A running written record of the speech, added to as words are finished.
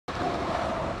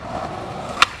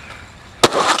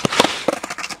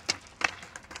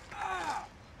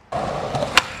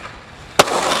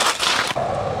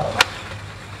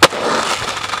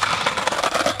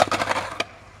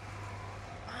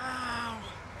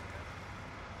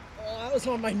That was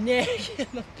on my neck and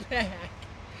the back.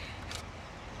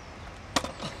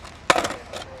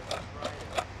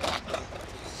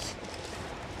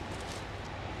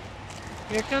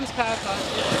 Here comes Papa.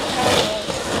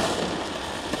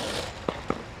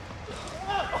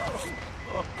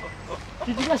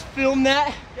 Did you guys film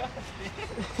that?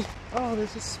 Oh,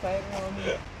 there's a spider on me.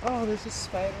 Oh, there's a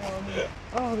spider on me.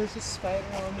 Oh, there's a spider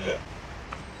on me.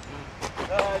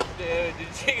 Oh, dude, did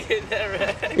you get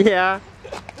that right? Yeah.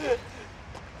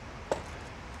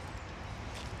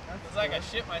 It's like I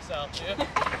shit myself, dude.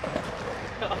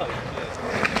 Oh, shit.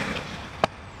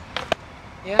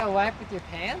 You gotta wipe with your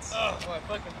pants? Oh, my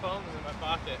fucking phone was in my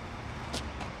pocket.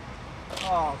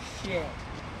 Oh, shit.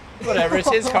 Whatever,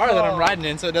 it's his car that I'm riding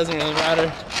in, so it doesn't really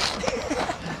matter.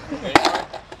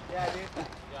 Yeah, dude.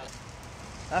 Yeah.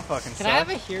 That fucking sucks. Can I have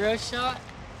a hero shot?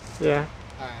 Yeah.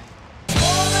 Alright.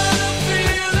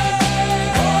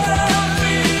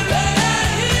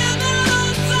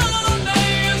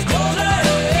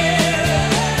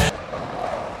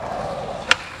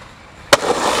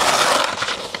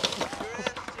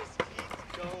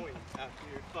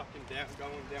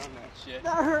 Going down that shit.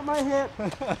 That hurt my hip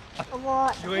a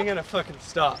lot. You ain't gonna fucking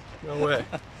stop. No way.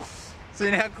 So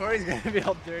now Corey's gonna be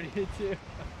all dirty too.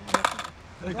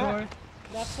 Hey, Corey.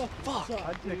 That's a fuck.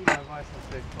 I'd take my advice and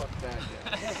say fuck that.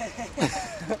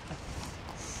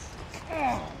 Yeah.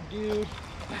 Oh, dude.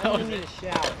 I need a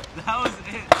shower. That was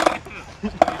it.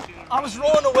 I was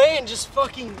rolling away and just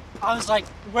fucking, I was like,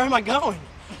 where am I going?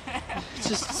 It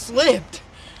just slipped.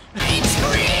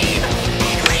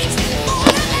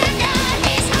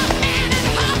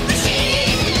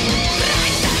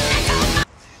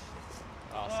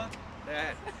 Awesome.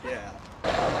 That, yeah.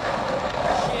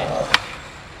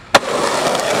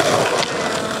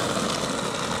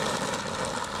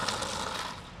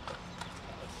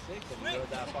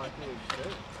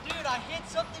 Dude, I hit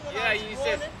something when Yeah, I was you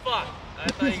running. said fuck. I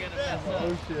thought you were gonna mess up.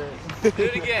 Oh shit. Do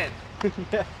it again.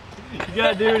 Yeah. You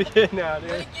gotta do it again now, Do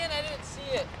dude. it again, I didn't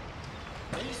see it.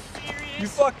 Are you serious? You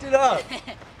fucked it up.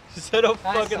 You said oh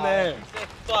I fucking saw there. You said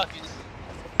fuck. You just...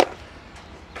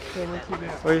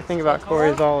 What do you think about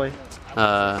Corey's Ollie?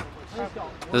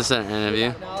 This is an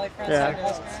interview.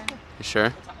 Yeah. You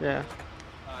sure? Yeah.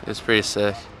 It was pretty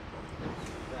sick.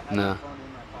 No.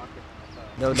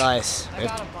 No dice.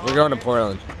 We're going to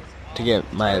Portland to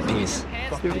get my piece.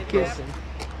 Give it a kiss.